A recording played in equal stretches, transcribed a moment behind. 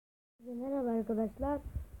arkadaşlar.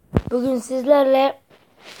 Bugün sizlerle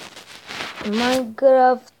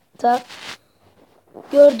Minecraft'ta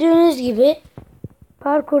gördüğünüz gibi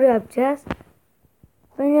parkur yapacağız.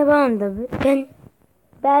 Ben yapamam tabi. Ben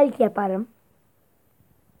belki yaparım.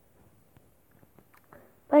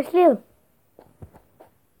 Başlayalım.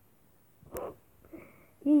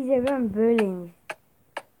 İyice ben böyleyim.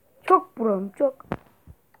 Çok pro'm, çok.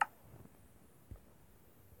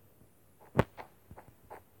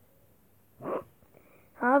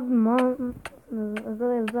 Abi mal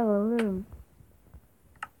hızlı alırım.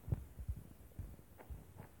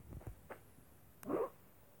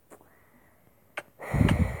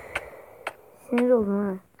 Sinir oldum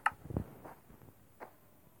ha.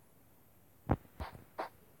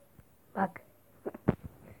 Bak.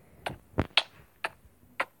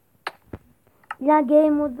 Ya game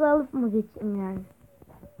modu alıp mı geçeyim yani?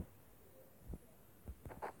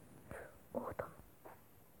 Orada.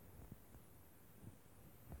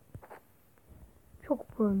 Çok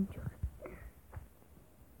pro'm, çok.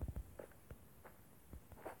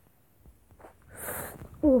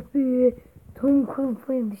 Oh be, tam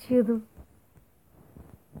kafaya düşüyordum.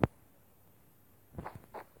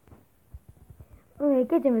 Oraya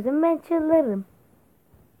geçemezsem ben çıldırırım.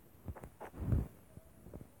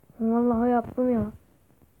 Vallahi yaptım ya.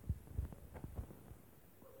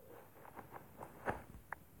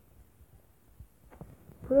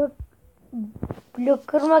 Blok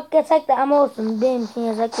kırmak yasak da ama olsun, benim için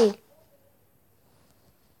yasak değil.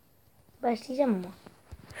 Başlayacağım ama.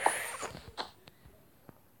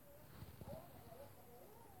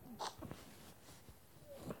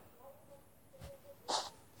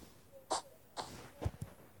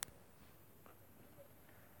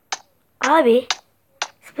 Abi,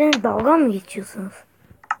 siz beni dalga mı geçiyorsunuz?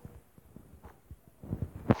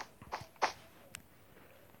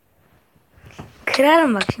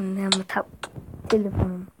 Kırarım bak şimdi ama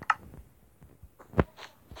telefonumu.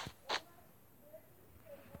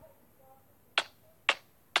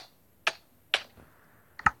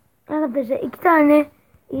 Arkadaşlar 2 tane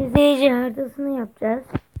izleyici haritasını yapacağız.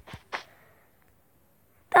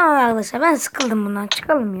 Tamam arkadaşlar, ben sıkıldım bundan,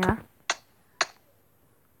 çıkalım ya.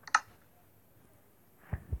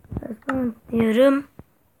 Tamam diyorum.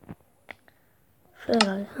 Şöyle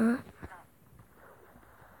ha.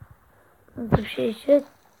 Nasıl bir şey için?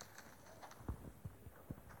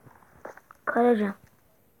 Karacağım.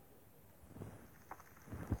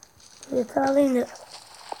 Yatağı alayım da.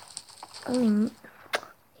 Alayım.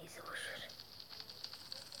 Neyse boşver.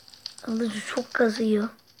 Alıcı çok kazıyor.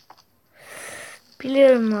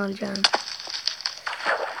 Biliyorum ne olacağını.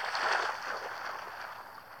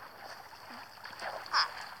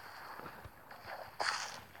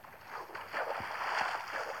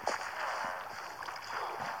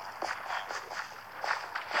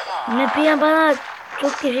 Nepiye bana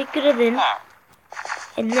çok teşekkür ederim.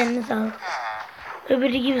 Ellerine sağlık.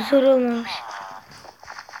 Öbürü gibi soru olmamış.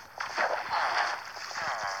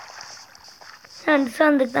 Yani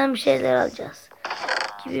sandıktan bir şeyler alacağız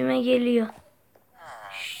gibime geliyor.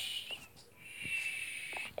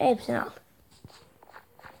 Hepsini al.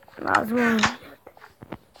 Lazım olmuyor.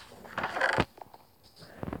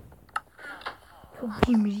 Çok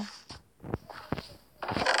iyiymiş.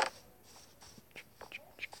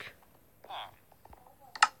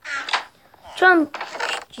 Şu an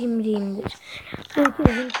cimriyimdir.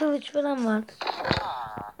 Herkesin kılıç falan vardır.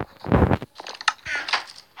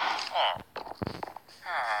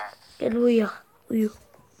 Gel uyu. Uyu.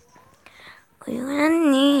 Uyu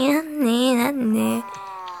anne, anne, anne.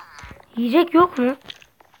 Yiyecek yok mu?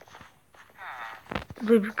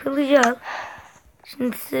 Dur bir kılıcı al.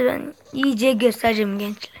 Şimdi size ben iyice göstereceğim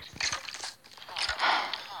gençler.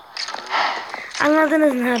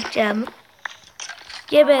 Anladınız ne yapacağımı?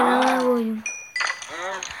 Geber ama oyun.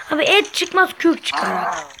 Abi et çıkmaz, kök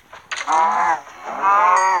çıkar.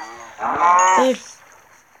 Öl.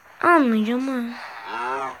 Anlayacağım ha.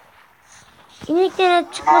 İnekten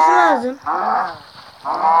et çıkması lazım.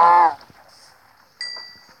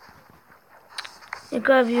 Yok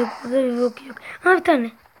abi, yok burada bir bok yok. Ha, bir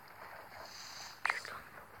tane.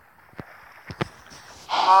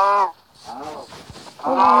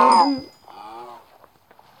 Allah'ım.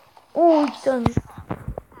 Oo, 2 tane.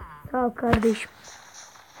 Sağ ol kardeşim.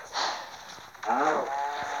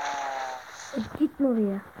 Gitme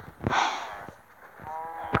oraya.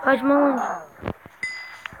 Kaçma lan.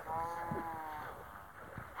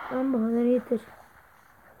 Lan bu kadar yeter.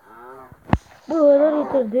 Bu kadar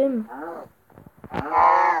yeter değil mi?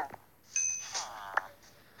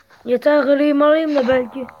 Yatağı kırayım alayım da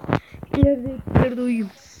belki ileride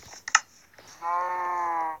uyuyayım.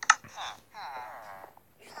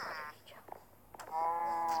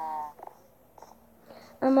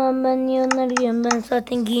 Aman ben niye onları giyiyorum? Ben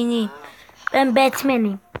zaten giyineyim. Ben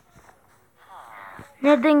Batman'im.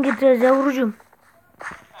 Nereden getireceğiz yavrucuğum?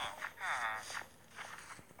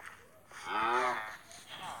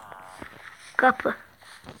 Kapı.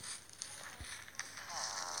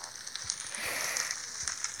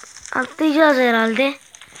 Atlayacağız herhalde.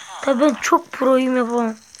 Tabii ben çok proyum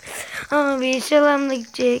yapamam. Ama bir inşallah da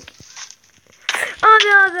gidecek.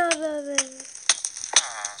 Abi.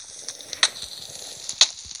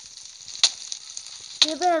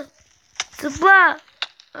 Geber. Zıpla.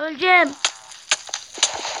 Öleceğim.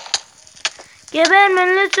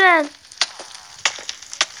 Geberme lütfen.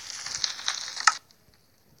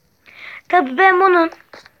 Tabii ben bunun.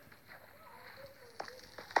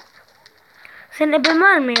 Senin eben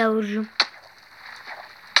var mı yavrucuğum?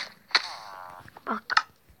 Bak.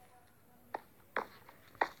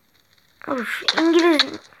 Of, İngiliz.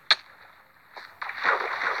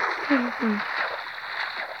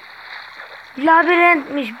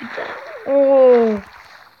 Labirentmiş bir tane. Oo.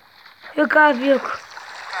 Yok abi yok.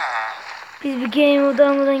 Biz bir game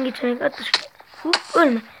odamdan geçemek. Atış.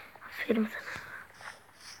 Ölme. Aferin sana.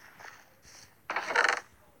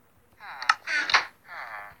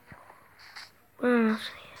 Bana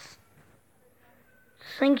nasıl ya?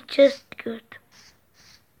 Sanki chest gördüm.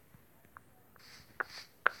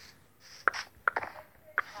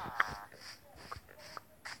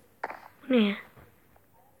 Bu ne ya?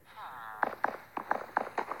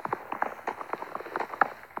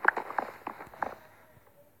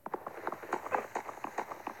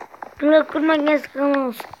 Bunu kurmak ne sıkıntı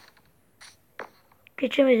olsun.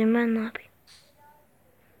 Geçemedim ben ne yapayım?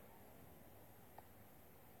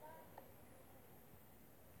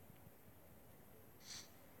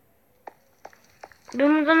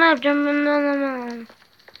 Ben burada ne yapacağım ben de anlamam.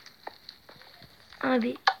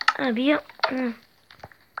 Abi ya. Hı.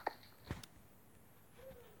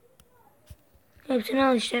 Hepsini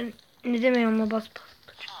al işte. Ne demiyorum ama bas.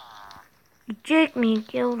 Gidecek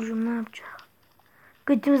miyik yavrucuğum ne yapacağız?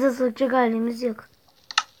 Götümüze sokacak halimiz yok.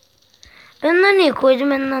 Ben onları niye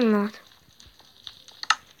koydum ben de anlamadım.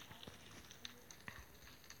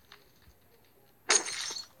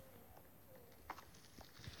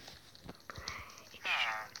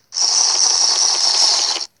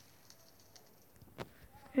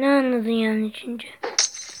 Ne anladın yani içince?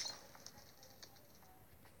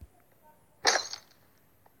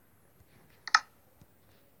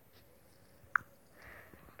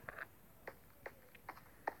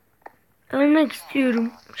 Ölmek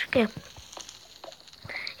istiyorum. Şaka yap.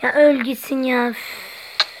 Ya öl gitsin ya.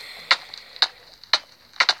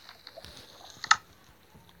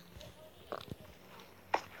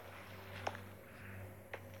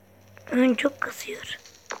 Oyun çok kasıyor.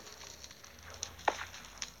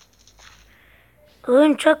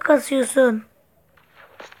 Oyun çok kasıyorsun.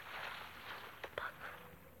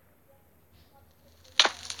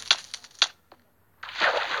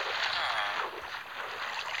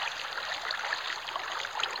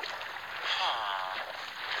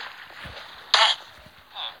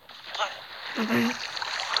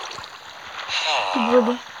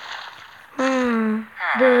 Baba.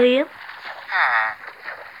 Dayım.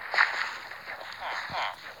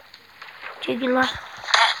 Çekil lan.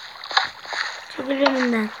 Çekil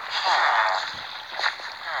önümden.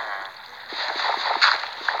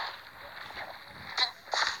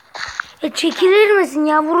 Çekilir misin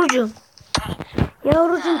yavrucuğum?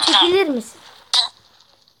 Yavrucuğum çekilir misin?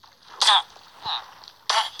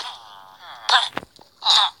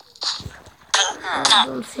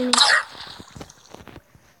 Aldım seni.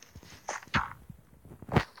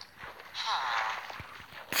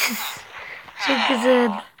 Çok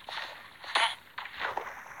güzel.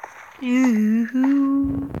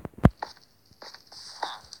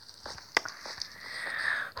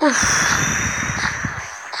 Of.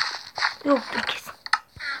 Yoktur kesin.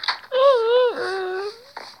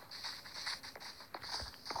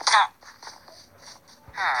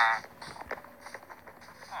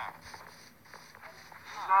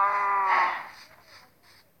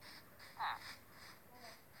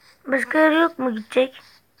 Başka yer yok mu gidecek?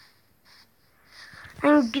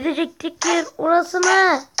 Hani gidecek tek yer orası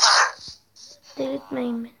mı?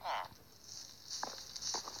 Delirtmeyin beni.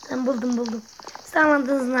 Ben buldum.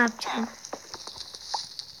 Sanmadınız ne yapacağım?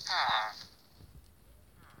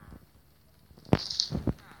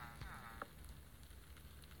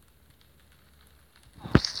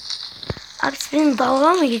 Abi senin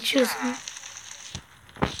dalga mı geçiyorsun?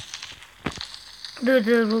 Dur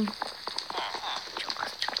buldum. Çok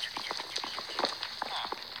az.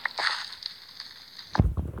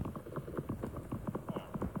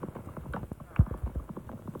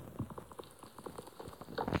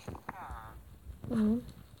 Tamam.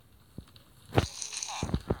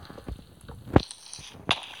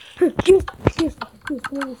 Gir.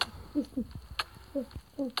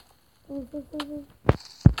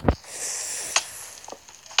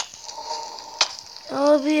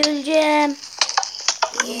 Abi öleceğim.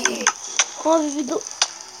 Abi bir de...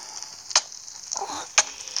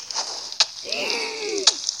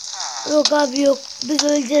 Yok abi yok. Biz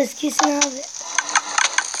öleceğiz kesin abi.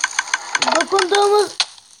 Dokunduğumuz...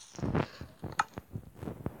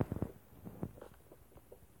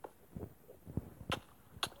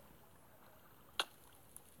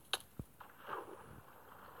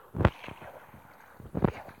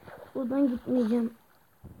 Buradan gitmeyeceğim.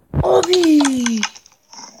 Abi!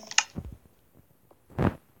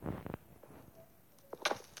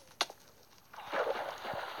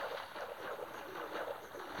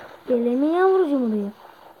 Geleni yavrucuğum oraya.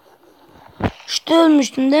 İşte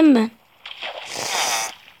ölmüştüm değil mi ben?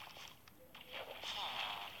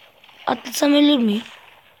 Atlasam ölür müyüm?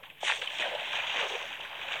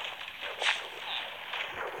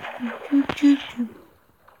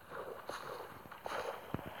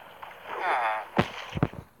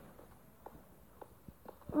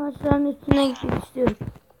 Ağaçların üstüne gitmek istiyorum.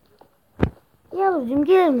 Yavrucuğum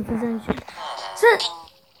gelir misin sen şöyle? Sen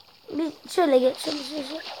bir şöyle gel. Şöyle.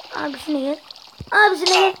 Abisine gel.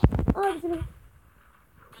 Abisine gel. Abisine gel.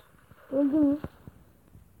 Öldü mü?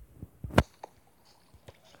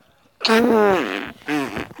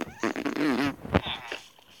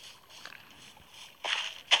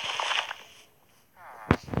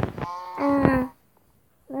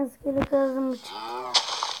 Rastgele kazdım için.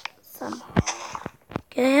 Tamam.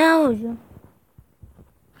 Gel yavrucuğum.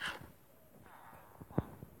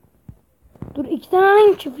 Dur 2 tane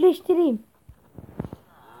alayım çiftleştireyim.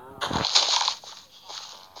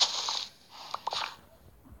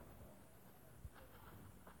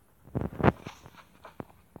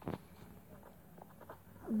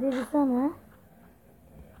 Dedi sana.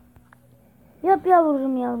 Yap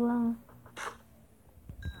yavrucuğum yavrularını.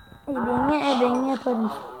 Ebeni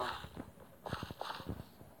yaparım.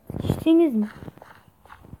 İçtiniz mi?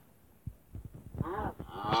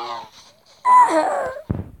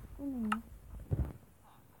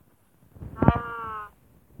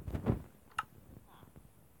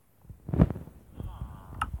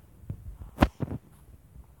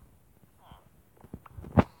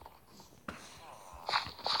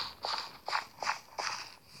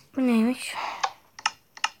 Bu neymiş?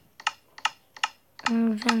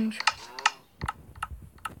 Güzelmiş.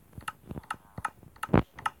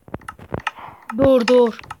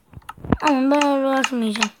 Dur. Ama ben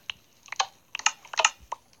uğraşmayacağım.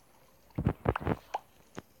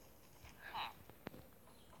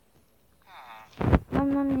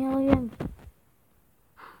 Ben yalayayım.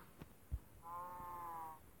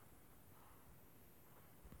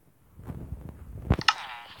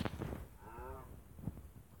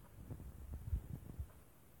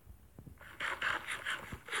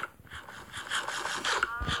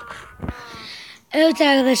 Evet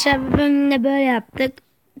arkadaşlar bu bölümde böyle yaptık.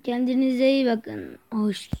 Kendinize iyi bakın.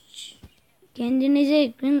 Kendinize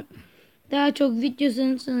iyi bakın. Daha çok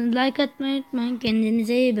videosunuz like atmayı unutmayın.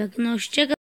 Kendinize iyi bakın. Hoşça kalın.